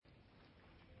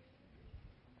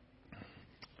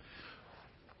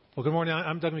Well, good morning.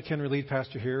 I'm Doug McHenry, lead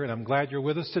pastor here, and I'm glad you're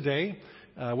with us today.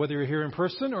 Whether you're here in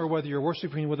person or whether you're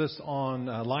worshiping with us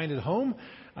online at home,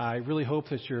 I really hope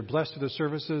that you're blessed with the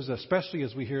services, especially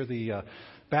as we hear the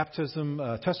baptism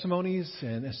testimonies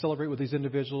and celebrate with these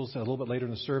individuals a little bit later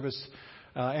in the service.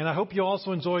 And I hope you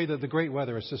also enjoy the great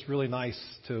weather. It's just really nice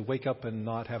to wake up and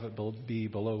not have it be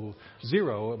below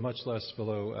zero, much less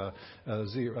below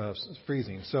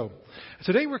freezing. So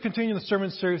today we're continuing the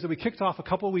sermon series that we kicked off a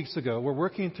couple of weeks ago. We're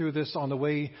working through this on the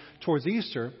way towards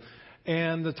Easter.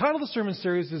 And the title of the sermon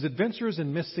series is Adventures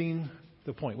in Missing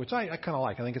the Point, which I kind of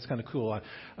like. I think it's kind of cool.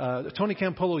 Tony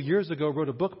Campolo years ago wrote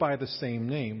a book by the same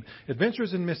name,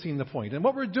 Adventures in Missing the Point. And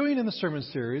what we're doing in the sermon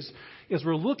series is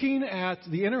we're looking at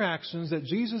the interactions that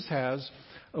Jesus has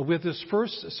with this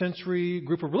first century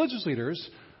group of religious leaders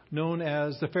known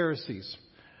as the Pharisees.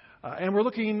 And we're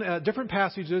looking at different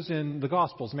passages in the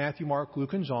Gospels, Matthew, Mark,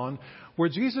 Luke, and John, where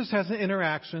Jesus has an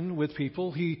interaction with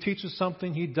people. He teaches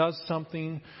something, he does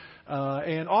something,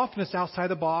 and often it's outside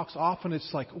the box. Often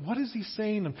it's like, what is he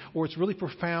saying? Or it's really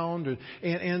profound.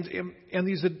 And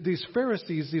these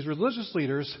Pharisees, these religious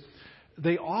leaders,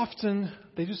 they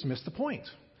just miss the point.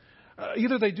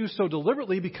 Either they do so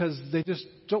deliberately because they just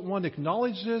don't want to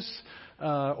acknowledge this,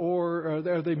 or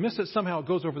they miss it somehow. It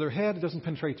goes over their head. It doesn't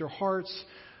penetrate their hearts.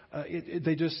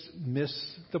 They just miss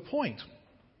the point.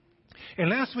 And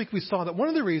last week we saw that one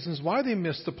of the reasons why they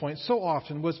missed the point so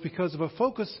often was because of a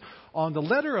focus on the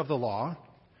letter of the law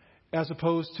as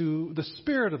opposed to the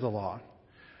spirit of the law.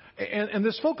 And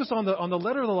this focus on the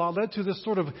letter of the law led to this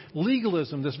sort of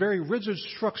legalism, this very rigid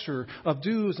structure of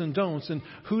do's and don'ts and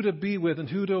who to be with and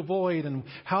who to avoid and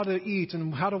how to eat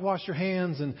and how to wash your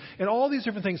hands and all these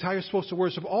different things, how you're supposed to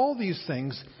worship, all these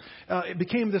things. It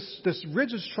became this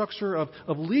rigid structure of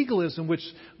legalism, which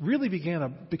really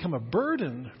become a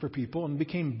burden for people and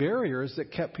became barriers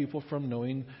that kept people from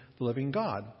knowing the living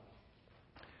God.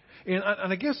 And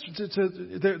I guess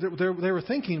they were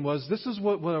thinking was this is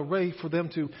what a way for them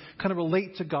to kind of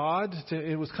relate to God.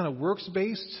 It was kind of works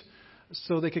based,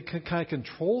 so they could kind of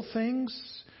control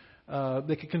things.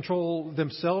 They could control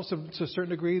themselves to a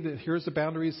certain degree. That here's the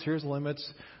boundaries, here's the limits.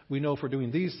 We know if we're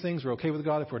doing these things, we're okay with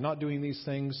God. If we're not doing these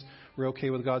things, we're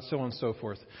okay with God. So on and so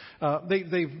forth.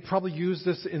 They probably used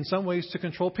this in some ways to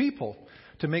control people,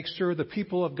 to make sure the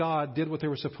people of God did what they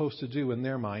were supposed to do in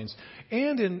their minds.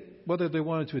 And in whether they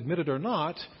wanted to admit it or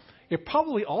not, it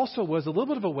probably also was a little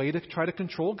bit of a way to try to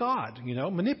control God,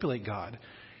 manipulate God.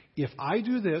 If I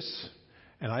do this,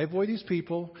 and I avoid these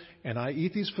people, and I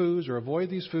eat these foods, or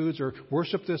avoid these foods, or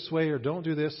worship this way, or don't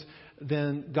do this,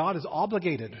 then God is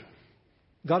obligated.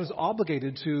 God is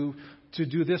obligated to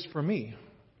do this for me,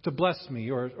 to bless me,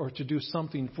 or to do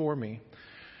something for me.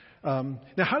 Now,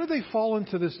 how did they fall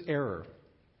into this error?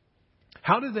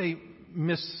 How did they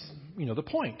miss, the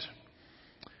point?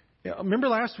 Remember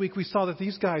last week we saw that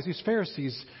these guys, these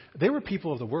Pharisees, they were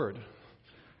people of the Word.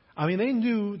 I mean, they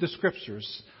knew the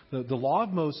Scriptures, the law of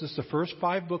Moses, the first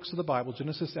 5 books of the Bible,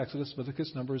 Genesis, Exodus,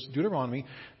 Leviticus, Numbers, Deuteronomy.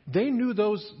 They knew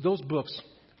those books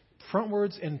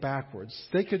frontwards and backwards.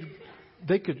 They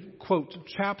could quote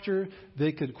chapter,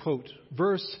 they could quote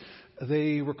verse.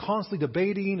 They were constantly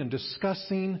debating and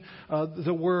discussing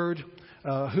the Word,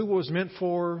 who it was meant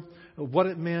for, what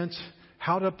it meant,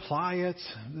 how to apply it,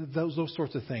 those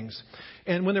sorts of things.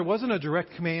 And when there wasn't a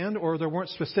direct command or there weren't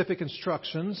specific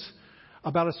instructions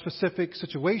about a specific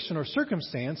situation or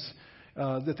circumstance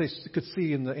that they could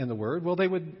see in the Word, well, they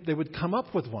would come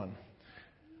up with one.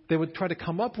 They would try to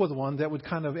come up with one that would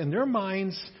kind of, in their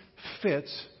minds, fit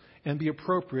and be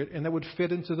appropriate, and that would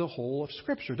fit into the whole of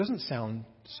Scripture. It doesn't sound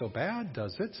so bad,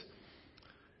 does it?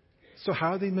 So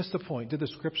how did they miss the point? Did the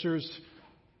Scriptures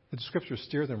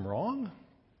steer them wrong?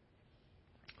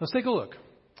 Let's take a look.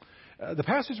 The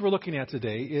passage we're looking at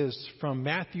today is from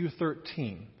Matthew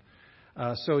 13.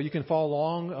 So you can follow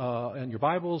along in your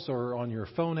Bibles or on your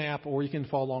phone app, or you can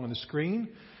follow along on the screen.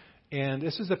 And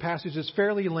this is a passage that's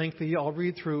fairly lengthy. I'll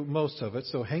read through most of it,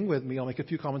 so hang with me. I'll make a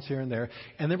few comments here and there.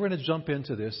 And then we're going to jump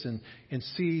into this and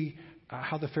see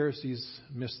how the Pharisees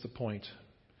missed the point.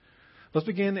 Let's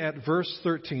begin at verse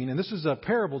 13. And this is a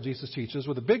parable Jesus teaches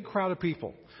with a big crowd of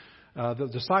people. The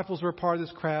disciples were a part of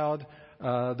this crowd.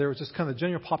 There was just kind of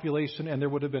general population, and there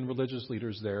would have been religious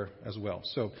leaders there as well.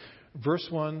 So verse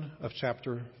 1 of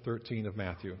chapter 13 of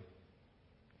Matthew.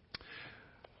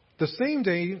 The same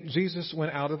day, Jesus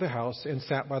went out of the house and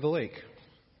sat by the lake.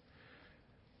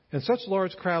 And such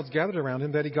large crowds gathered around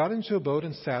him that he got into a boat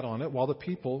and sat on it while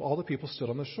all the people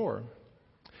stood on the shore.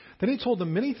 Then he told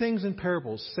them many things in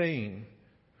parables, saying,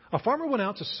 a farmer went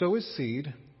out to sow his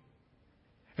seed,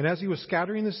 and as he was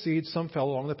scattering the seed, some fell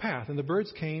along the path, and the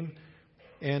birds came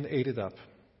and ate it up.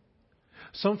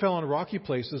 Some fell on rocky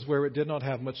places where it did not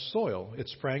have much soil. It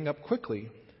sprang up quickly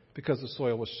because the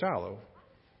soil was shallow.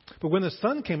 But when the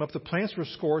sun came up, the plants were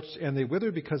scorched and they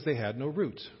withered because they had no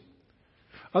root.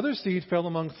 Other seed fell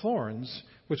among thorns,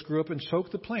 which grew up and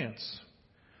choked the plants.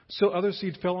 Still other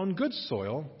seed fell on good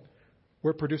soil,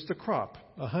 where it produced a crop,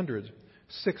 100,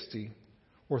 60,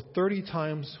 or 30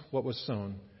 times what was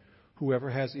sown. Whoever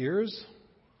has ears,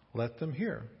 let them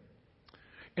hear.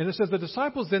 And it says the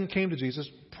disciples then came to Jesus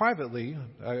privately,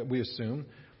 we assume,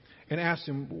 and asked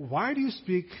him, "Why do you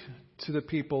speak to the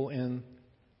people in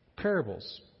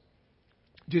parables?"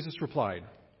 Jesus replied,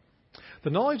 "The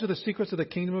knowledge of the secrets of the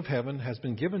kingdom of heaven has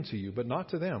been given to you, but not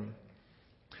to them.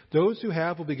 Those who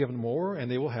have will be given more, and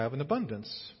they will have in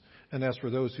abundance. And as for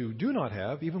those who do not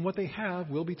have, even what they have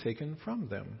will be taken from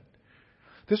them.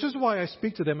 This is why I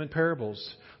speak to them in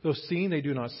parables. Though seeing they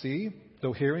do not see,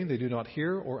 though hearing they do not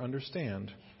hear or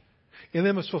understand. In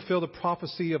them is fulfilled the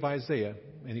prophecy of Isaiah."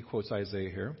 And he quotes Isaiah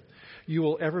here. "You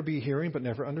will ever be hearing, but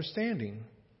never understanding.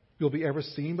 You will be ever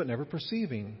seeing, but never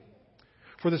perceiving.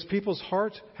 For this people's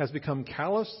heart has become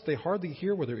callous. They hardly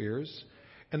hear with their ears,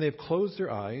 and they have closed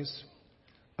their eyes.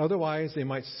 Otherwise, they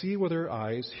might see with their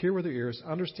eyes, hear with their ears,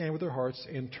 understand with their hearts,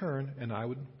 and turn, and I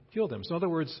would heal them." So in other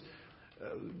words,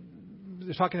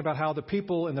 they're talking about how the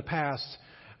people in the past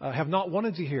have not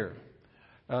wanted to hear.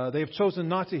 They have chosen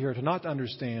not to hear, to not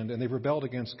understand, and they've rebelled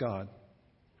against God.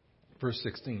 Verse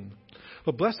 16.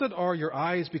 "But blessed are your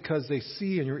eyes because they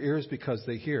see, and your ears because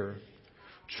they hear.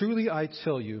 Truly I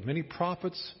tell you, many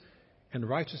prophets and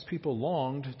righteous people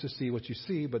longed to see what you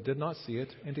see, but did not see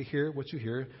it, and to hear what you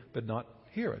hear, but not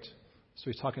hear it."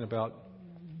 So he's talking about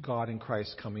God in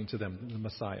Christ coming to them, the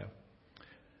Messiah.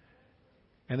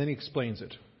 And then he explains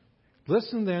it.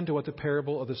 "Listen then to what the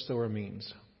parable of the sower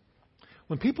means.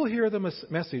 When people hear the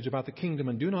message about the kingdom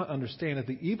and do not understand it,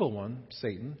 the evil one,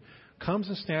 Satan, comes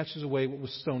and snatches away what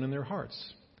was sown in their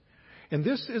hearts. And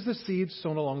this is the seed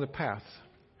sown along the path.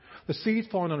 The seed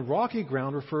falling on rocky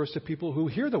ground refers to people who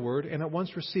hear the word and at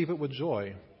once receive it with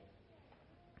joy.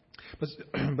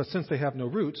 But since they have no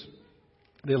root,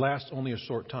 they last only a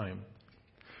short time.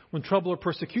 When trouble or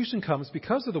persecution comes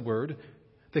because of the word,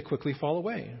 they quickly fall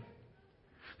away.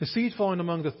 The seed falling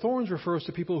among the thorns refers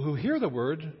to people who hear the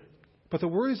word, but the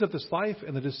worries of this life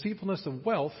and the deceitfulness of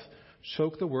wealth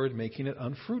choke the word, making it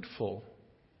unfruitful.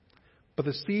 But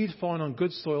the seed falling on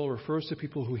good soil refers to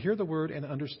people who hear the word and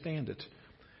understand it,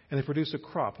 and they produce a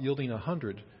crop yielding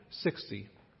 100, 60,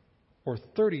 or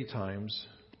 30 times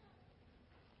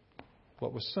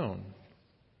what was sown."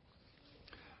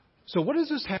 So what does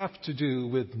this have to do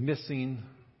with missing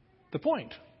the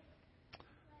point?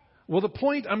 Well, the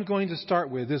point I'm going to start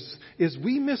with is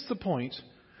we miss the point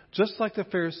just like the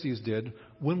Pharisees did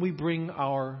when we bring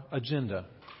our agenda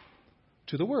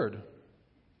to the Word.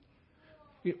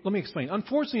 Let me explain.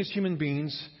 Unfortunately, as human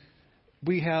beings,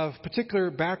 we have particular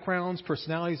backgrounds,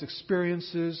 personalities,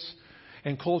 experiences,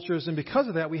 and cultures, and because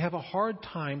of that, we have a hard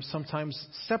time sometimes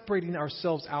separating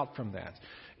ourselves out from that,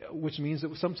 which means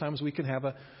that sometimes we can have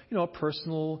a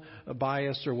personal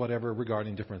bias or whatever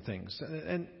regarding different things.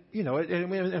 And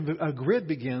a grid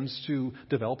begins to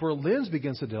develop, or a lens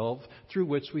begins to develop through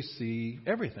which we see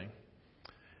everything.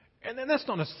 And then that's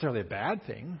not necessarily a bad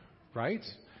thing, right?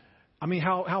 I mean,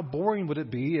 how boring would it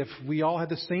be if we all had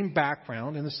the same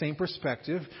background and the same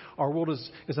perspective? Our world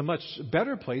is a much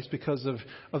better place because of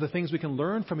the things we can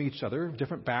learn from each other,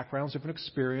 different backgrounds, different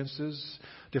experiences,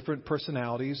 different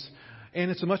personalities. And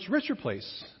it's a much richer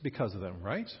place because of them,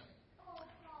 right?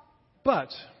 But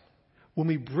when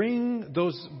we bring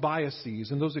those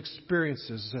biases and those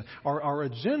experiences, our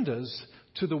agendas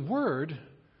to the Word,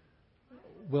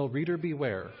 well, reader,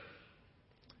 beware.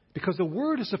 Because the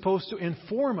Word is supposed to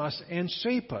inform us and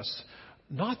shape us,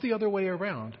 not the other way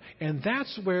around. And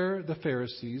that's where the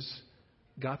Pharisees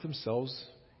got themselves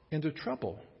into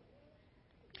trouble.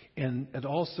 And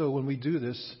also, when we do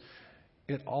this,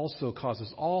 it also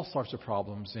causes all sorts of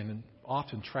problems and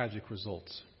often tragic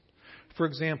results. For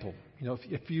example,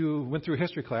 if you went through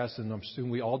history class, and I'm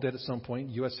assuming we all did at some point,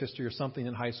 U.S. history or something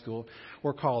in high school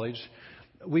or college,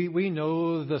 we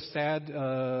know the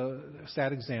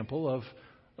sad example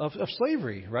of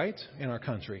slavery, right, in our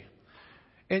country.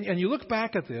 And you look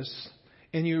back at this,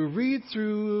 and you read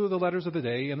through the letters of the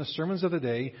day and the sermons of the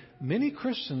day, many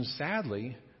Christians,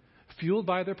 sadly, fueled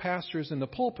by their pastors in the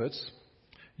pulpits,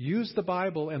 use the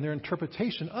Bible and their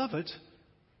interpretation of it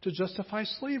to justify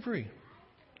slavery.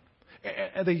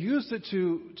 And they used it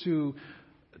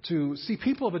to see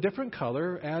people of a different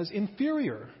color as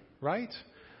inferior, right?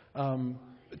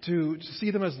 To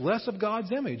see them as less of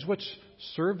God's image, which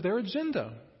served their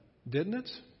agenda, didn't it?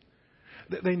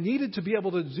 They needed to be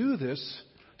able to do this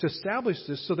to establish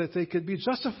this so that they could be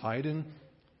justified in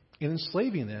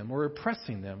enslaving them or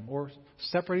oppressing them or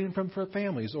separating them from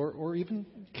families or even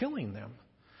killing them.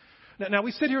 Now,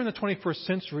 we sit here in the 21st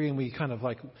century and we kind of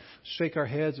like shake our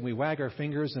heads and we wag our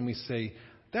fingers and we say,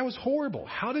 that was horrible.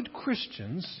 How did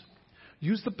Christians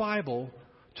use the Bible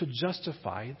to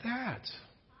justify that?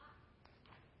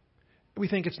 We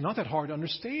think it's not that hard to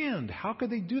understand. How could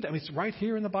they do that? I mean, it's right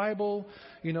here in the Bible,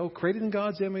 created in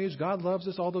God's image. God loves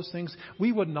us, all those things.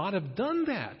 We would not have done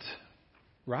that,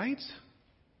 right?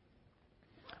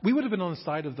 We would have been on the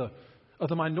side of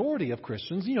the minority of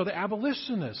Christians, the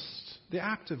abolitionists, the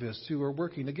activists who are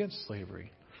working against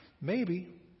slavery. Maybe.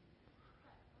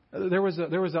 There was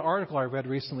an article I read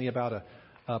recently about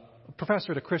a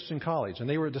professor at a Christian college, and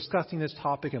they were discussing this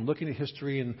topic and looking at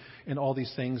history and all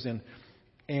these things, and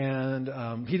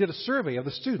he did a survey of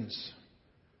the students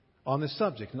on this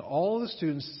subject, and all of the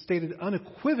students stated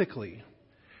unequivocally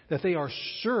that they are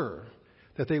sure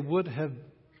that they would have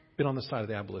been on the side of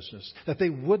the abolitionists, that they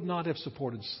would not have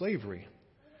supported slavery.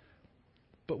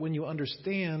 But when you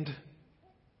understand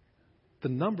the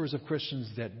numbers of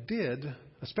Christians that did,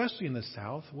 especially in the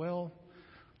South, well,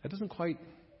 that doesn't quite.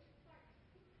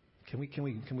 Can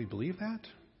we believe that?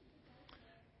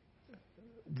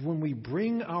 When we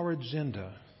bring our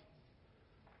agenda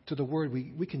to the Word,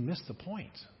 we can miss the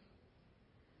point.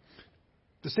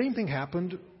 The same thing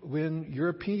happened when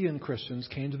European Christians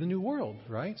came to the New World,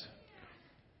 right?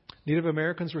 Native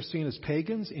Americans were seen as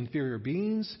pagans, inferior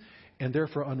beings, and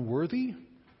therefore unworthy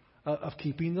of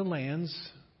keeping the lands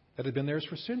that had been theirs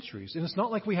for centuries. And it's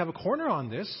not like we have a corner on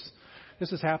this. This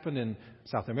has happened in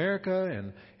South America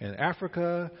and in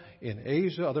Africa, in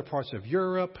Asia, other parts of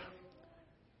Europe.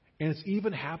 And it's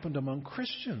even happened among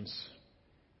Christians,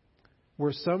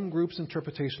 where some group's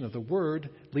interpretation of the Word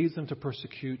leads them to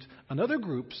persecute another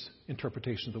group's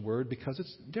interpretation of the Word because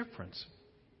it's different.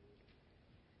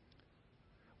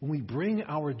 When we bring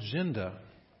our agenda,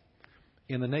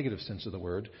 in the negative sense of the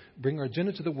word, bring our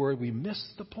agenda to the Word, we miss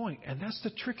the point. And that's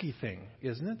the tricky thing,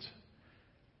 isn't it?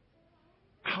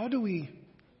 How do we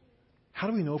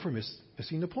know if we're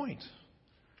missing the point?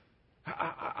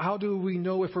 How do we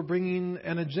know if we're bringing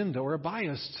an agenda or a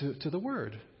bias to the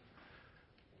Word?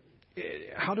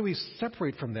 How do we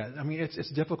separate from that? I mean,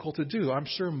 it's difficult to do. I'm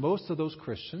sure most of those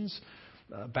Christians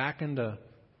back in the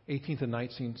 18th and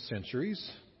 19th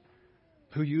centuries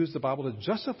who used the Bible to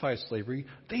justify slavery,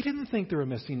 they didn't think they were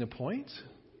missing the point.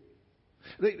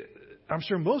 I'm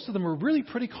sure most of them were really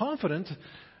pretty confident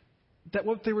that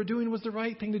what they were doing was the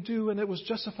right thing to do and it was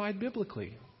justified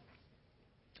biblically.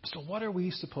 So what are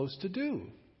we supposed to do?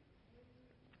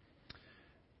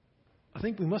 I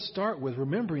think we must start with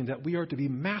remembering that we are to be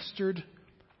mastered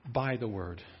by the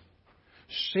Word,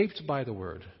 shaped by the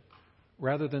Word,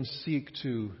 rather than seek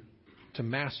to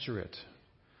master it.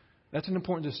 That's an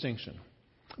important distinction.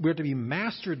 We're to be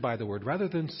mastered by the Word rather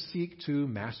than seek to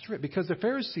master it. Because the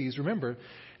Pharisees, remember,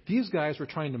 these guys were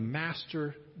trying to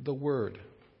master the Word.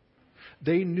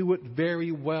 They knew it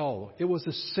very well. It was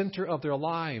the center of their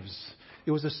lives.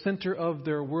 It was the center of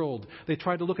their world. They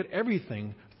tried to look at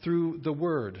everything through the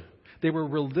Word. They were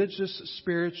religious,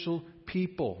 spiritual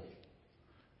people.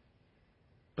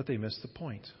 But they missed the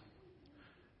point.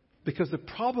 Because the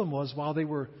problem was, while they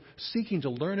were seeking to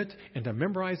learn it and to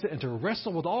memorize it and to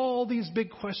wrestle with all these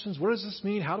big questions, what does this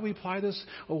mean? How do we apply this?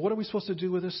 Or what are we supposed to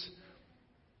do with this?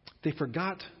 They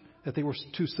forgot that they were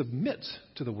to submit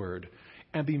to the Word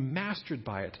and be mastered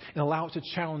by it and allow it to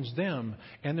challenge them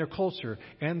and their culture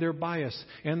and their bias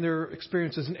and their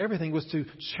experiences, and everything was to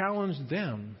challenge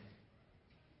them.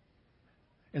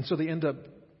 And so they end up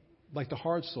like the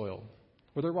hard soil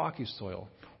or the rocky soil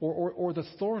or the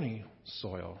thorny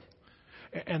soil.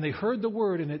 And they heard the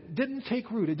Word and it didn't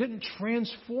take root. It didn't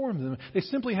transform them. They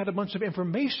simply had a bunch of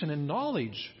information and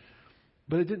knowledge,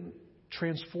 but it didn't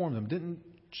transform them, didn't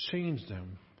change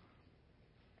them.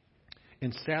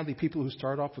 And sadly, people who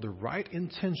start off with the right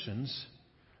intentions,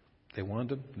 they wanted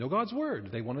to know God's Word.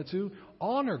 They wanted to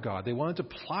honor God. They wanted to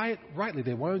apply it rightly.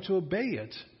 They wanted to obey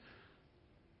it.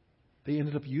 They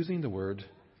ended up using the Word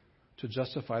to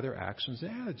justify their actions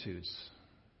and attitudes.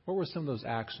 What were some of those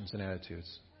actions and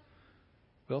attitudes?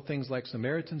 Well, things like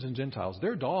Samaritans and Gentiles,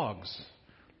 they're dogs.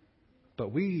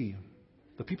 But we,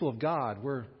 the people of God,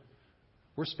 we're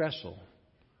special.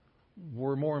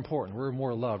 We're more important. We're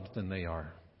more loved than they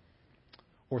are.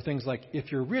 Or things like,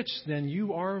 if you're rich, then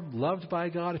you are loved by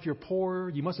God. If you're poor,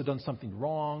 you must have done something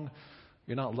wrong.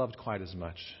 You're not loved quite as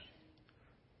much.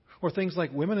 Or things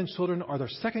like women and children are their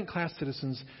second-class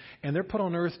citizens, and they're put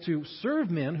on earth to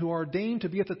serve men who are ordained to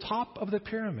be at the top of the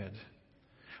pyramid.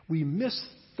 We miss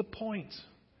the point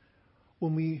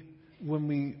when we when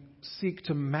we seek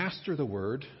to master the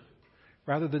Word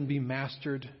rather than be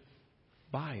mastered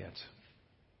by it.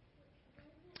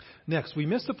 Next, we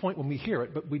miss the point when we hear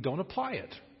it, but we don't apply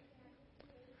it.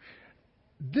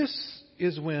 This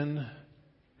is when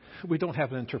we don't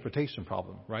have an interpretation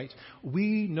problem, right?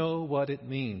 We know what it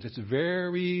means. It's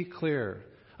very clear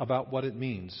about what it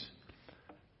means.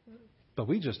 But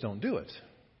we just don't do it,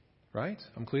 right?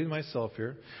 I'm including myself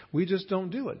here. We just don't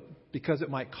do it because it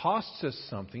might cost us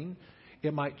something.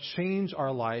 It might change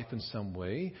our life in some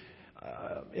way.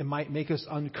 It might make us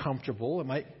uncomfortable. It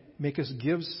might make us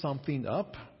give something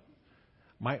up.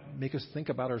 Might make us think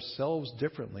about ourselves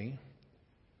differently.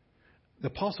 The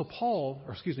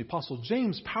Apostle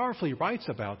James powerfully writes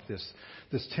about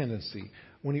this tendency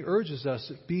when he urges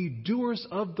us, be doers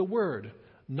of the word,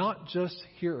 not just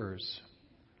hearers.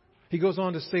 He goes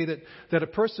on to say that a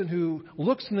person who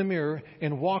looks in the mirror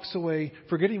and walks away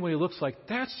forgetting what he looks like,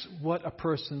 that's what a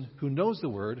person who knows the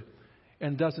word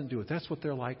and doesn't do it. That's what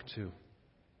they're like too.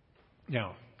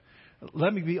 Now,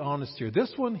 let me be honest here.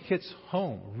 This one hits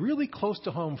home, really close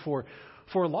to home for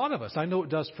a lot of us. I know it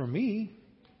does for me.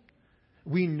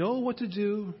 We know what to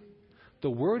do. The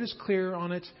word is clear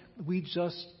on it. We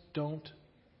just don't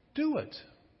do it.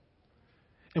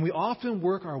 And we often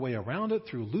work our way around it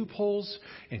through loopholes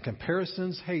and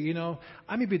comparisons. Hey,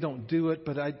 I maybe don't do it,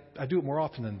 but I do it more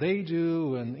often than they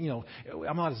do. And,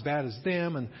 I'm not as bad as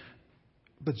them.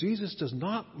 But Jesus does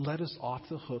not let us off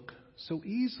the hook so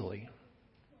easily.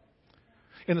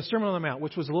 In the Sermon on the Mount,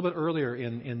 which was a little bit earlier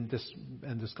in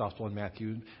this gospel in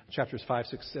Matthew, chapters 5,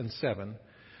 6, and 7,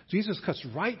 Jesus cuts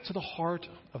right to the heart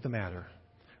of the matter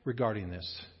regarding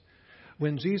this.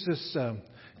 When Jesus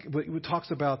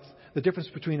talks about the difference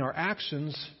between our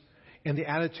actions and the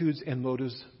attitudes and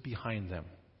motives behind them.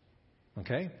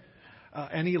 Okay?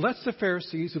 And he lets the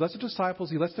Pharisees, he lets the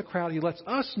disciples, he lets the crowd, he lets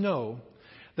us know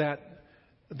that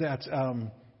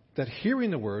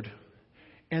hearing the word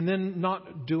and then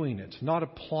not doing it, not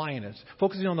applying it,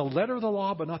 focusing on the letter of the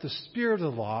law but not the spirit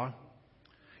of the law,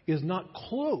 is not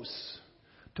close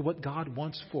to what God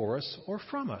wants for us or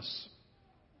from us.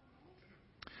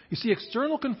 You see,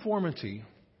 external conformity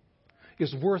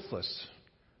is worthless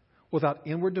without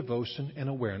inward devotion and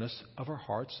awareness of our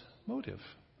heart's motive.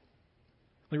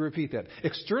 Let me repeat that.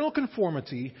 External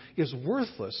conformity is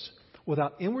worthless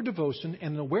without inward devotion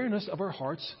and an awareness of our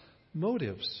heart's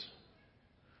motives.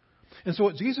 And so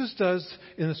what Jesus does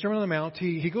in the Sermon on the Mount,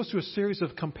 he goes through a series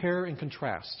of compare and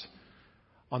contrast.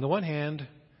 On the one hand,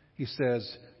 he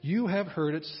says, you have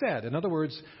heard it said. In other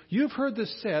words, you've heard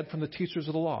this said from the teachers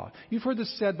of the law. You've heard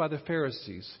this said by the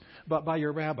Pharisees, by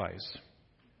your rabbis.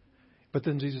 But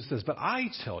then Jesus says, but I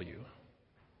tell you.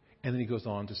 And then he goes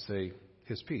on to say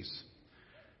his piece.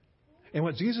 And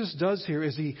what Jesus does here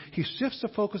is he shifts the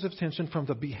focus of attention from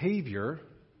the behavior,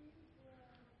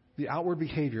 the outward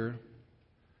behavior,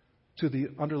 to the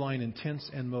underlying intents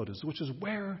and motives, which is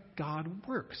where God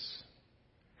works.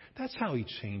 That's how he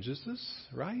changes us,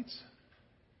 right?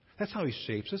 That's how he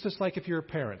shapes us. It's like if you're a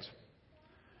parent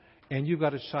and you've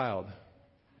got a child.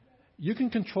 You can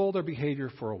control their behavior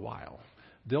for a while.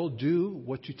 They'll do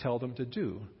what you tell them to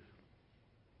do.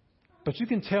 But you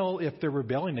can tell if they're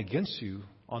rebelling against you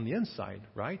on the inside,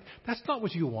 right? That's not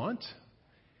what you want.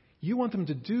 You want them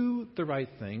to do the right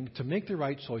thing, to make the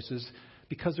right choices,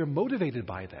 because they're motivated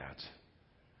by that.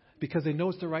 Because they know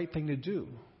it's the right thing to do.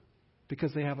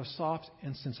 Because they have a soft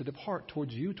and sensitive heart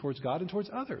towards you, towards God, and towards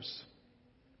others.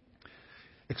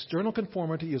 External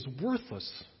conformity is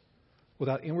worthless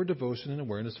without inward devotion and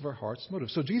awareness of our heart's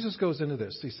motives. So Jesus goes into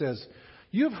this. He says,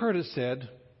 you have heard it said,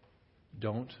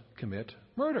 don't commit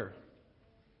murder.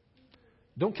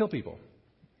 Don't kill people.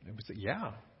 And we say,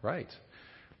 yeah, right.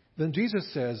 Then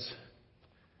Jesus says,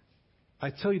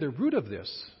 I tell you the root of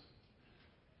this,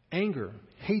 anger,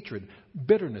 hatred,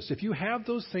 bitterness. If you have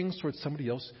those things towards somebody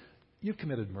else, you've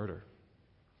committed murder.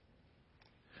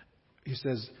 He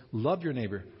says, love your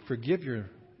neighbor, forgive your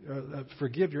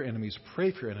enemies,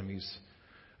 pray for your enemies,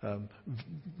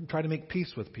 try to make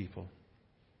peace with people.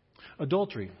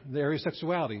 Adultery, the area of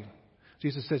sexuality.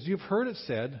 Jesus says, you've heard it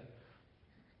said,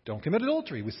 don't commit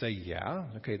adultery. We say, yeah,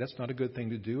 okay, that's not a good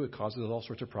thing to do. It causes all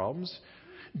sorts of problems.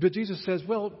 But Jesus says,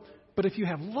 well, but if you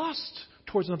have lust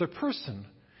towards another person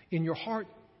in your heart,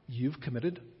 you've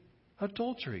committed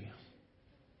adultery.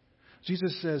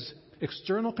 Jesus says,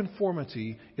 external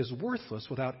conformity is worthless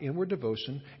without inward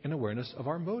devotion and awareness of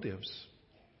our motives.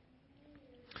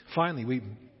 Finally, we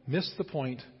miss the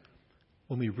point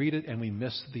when we read it and we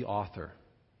miss the author.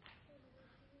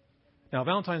 Now,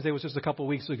 Valentine's Day was just a couple of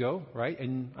weeks ago, right?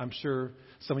 And I'm sure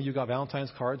some of you got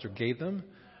Valentine's cards or gave them.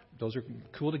 Those are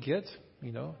cool to get,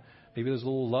 Maybe there's a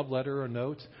little love letter or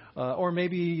note. Or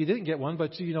maybe you didn't get one,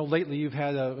 but, lately you've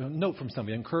had a note from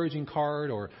somebody, an encouraging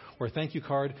card or a thank you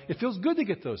card. It feels good to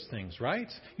get those things, right?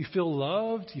 You feel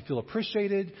loved. You feel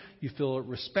appreciated. You feel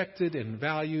respected and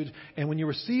valued. And when you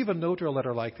receive a note or a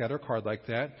letter like that or a card like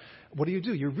that, what do?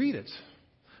 You read it.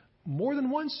 More than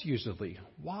once, usually.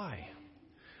 Why?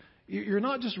 You're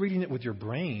not just reading it with your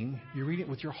brain. You're reading it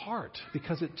with your heart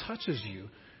because it touches you.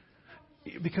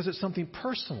 Because it's something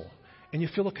personal. And you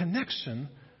feel a connection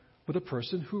with a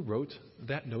person who wrote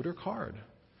that note or card.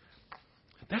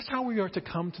 That's how we are to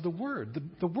come to the Word.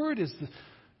 The Word is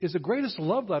the greatest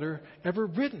love letter ever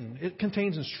written. It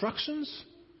contains instructions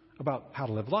about how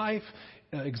to live life,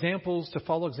 examples to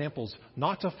follow, examples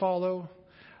not to follow.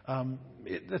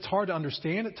 It's hard to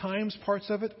understand at times, parts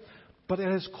of it. But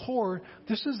at its core,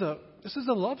 this is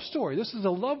a love story. This is a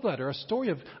love letter, a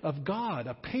story of God,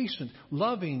 a patient,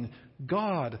 loving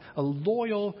God, a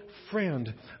loyal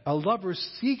friend, a lover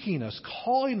seeking us,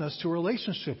 calling us to a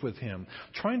relationship with Him,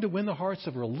 trying to win the hearts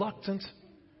of reluctant,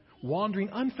 wandering,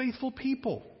 unfaithful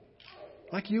people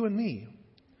like you and me.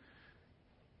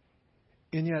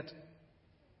 And yet,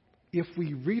 if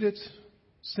we read it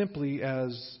simply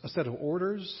as a set of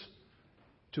orders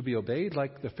to be obeyed,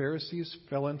 like the Pharisees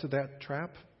fell into that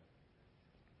trap,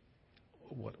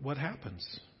 what happens?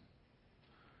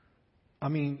 I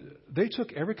mean, they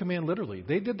took every command literally.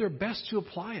 They did their best to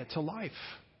apply it to life.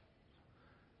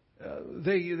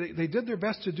 They did their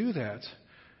best to do that.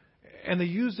 And they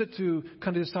used it to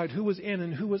kind of decide who was in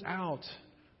and who was out.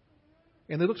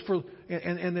 And they looked for,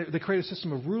 and they created a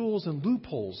system of rules and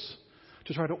loopholes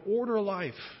to try to order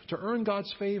life, to earn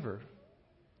God's favor.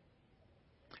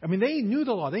 I mean, they knew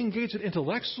the law. They engaged it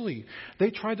intellectually. They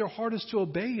tried their hardest to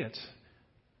obey it.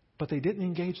 But they didn't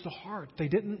engage the heart.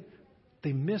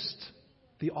 They missed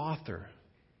the author.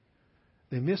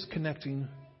 They missed connecting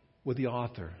with the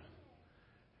author.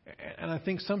 And I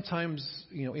think sometimes,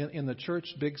 in the church,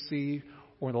 Big C,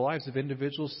 or in the lives of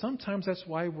individuals, sometimes that's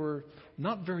why we're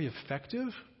not very effective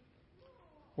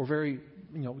or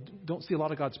don't see a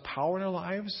lot of God's power in our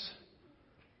lives,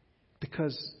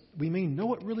 because we may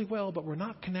know it really well, but we're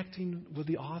not connecting with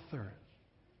the author.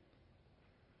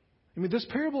 I mean, this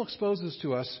parable exposes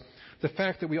to us the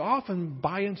fact that we often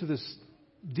buy into this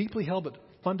deeply held but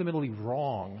fundamentally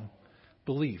wrong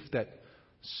belief that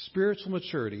spiritual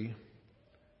maturity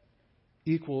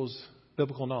equals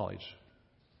biblical knowledge.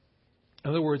 In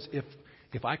other words,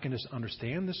 if I can just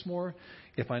understand this more,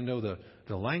 if I know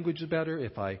the language better,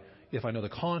 if I know the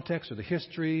context or the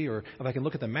history, or if I can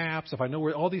look at the maps, if I know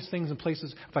where all these things and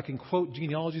places, if I can quote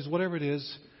genealogies, whatever it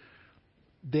is,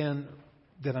 then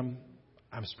I'm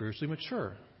spiritually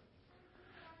mature.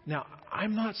 Now,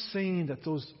 I'm not saying that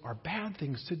those are bad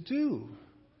things to do,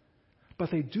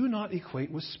 but they do not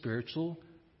equate with spiritual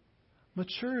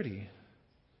maturity.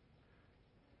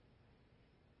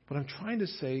 What I'm trying to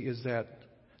say is that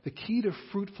the key to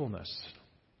fruitfulness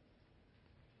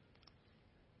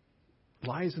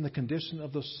lies in the condition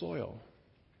of the soil.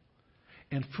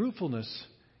 And fruitfulness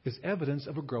is evidence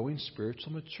of a growing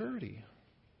spiritual maturity.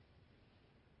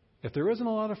 If there isn't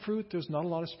a lot of fruit, there's not a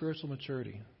lot of spiritual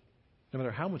maturity, no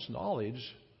matter how much knowledge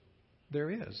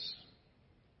there is.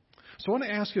 So I want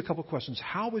to ask you a couple questions.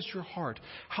 How is your heart?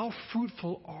 How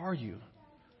fruitful are you?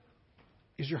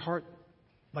 Is your heart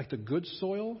like the good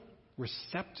soil,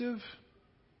 receptive,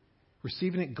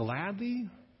 receiving it gladly,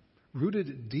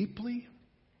 rooted deeply?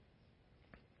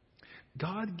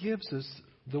 God gives us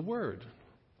the Word,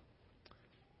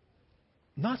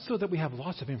 not so that we have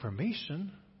lots of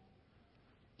information,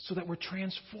 so that we're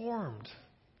transformed,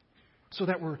 so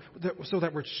that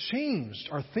we're changed,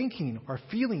 our thinking, our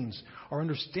feelings, our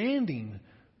understanding,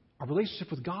 our relationship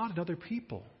with God and other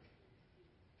people.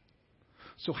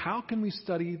 So how can we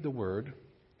study the Word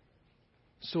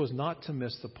so as not to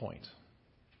miss the point?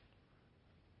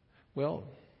 Well,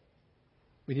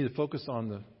 we need to focus on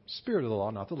the spirit of the law,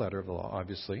 not the letter of the law,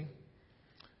 obviously.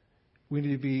 We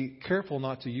need to be careful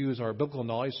not to use our biblical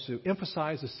knowledge to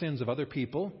emphasize the sins of other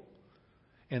people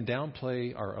and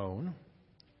downplay our own.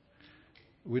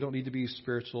 We don't need to be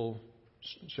spiritual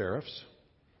sheriffs.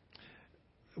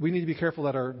 We need to be careful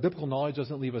that our biblical knowledge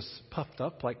doesn't leave us puffed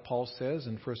up, like Paul says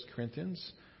in 1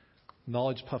 Corinthians.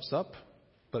 Knowledge puffs up,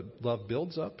 but love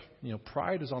builds up.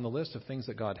 Pride is on the list of things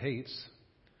that God hates.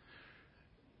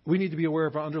 We need to be aware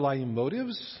of our underlying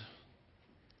motives.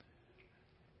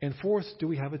 And fourth, do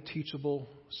we have a teachable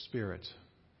spirit?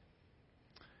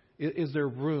 Is there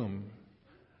room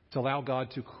to allow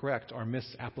God to correct our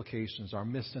misapplications, our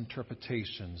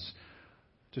misinterpretations,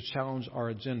 to challenge our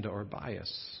agenda or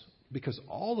bias? Because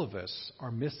all of us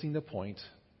are missing the point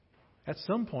at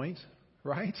some point,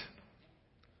 right?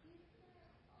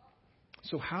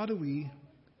 So how do we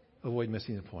avoid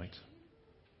missing the point?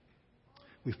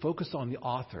 We focus on the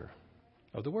author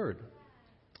of the Word.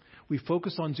 We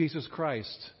focus on Jesus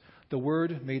Christ, the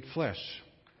Word made flesh.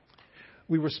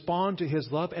 We respond to His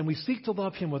love, and we seek to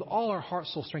love Him with all our heart,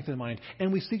 soul, strength, and mind.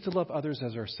 And we seek to love others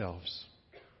as ourselves.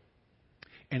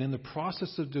 And in the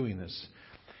process of doing this,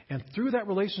 and through that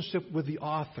relationship with the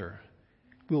author,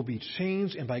 we'll be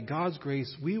changed, and by God's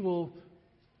grace, we'll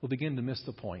begin to miss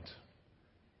the point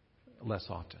less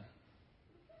often.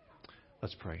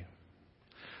 Let's pray.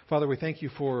 Father, we thank you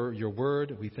for your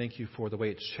word. We thank you for the way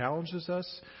it challenges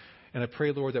us. And I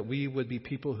pray, Lord, that we would be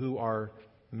people who are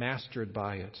mastered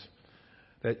by it.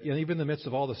 That even in the midst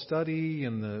of all the study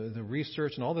and the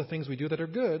research and all the things we do that are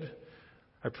good,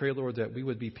 I pray, Lord, that we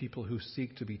would be people who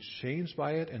seek to be changed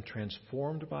by it and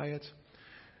transformed by it,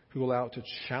 who allow it to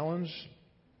challenge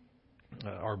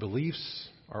our beliefs,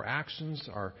 our actions,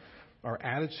 our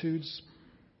attitudes,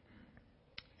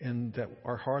 and that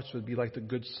our hearts would be like the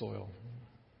good soil,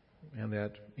 and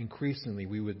that increasingly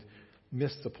we would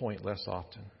miss the point less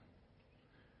often.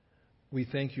 We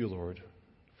thank you, Lord,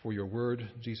 for your word,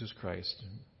 Jesus Christ,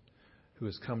 who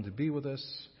has come to be with us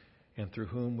and through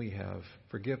whom we have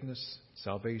forgiveness,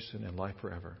 salvation, and life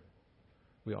forever.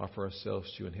 We offer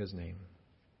ourselves to you in his name.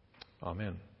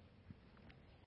 Amen.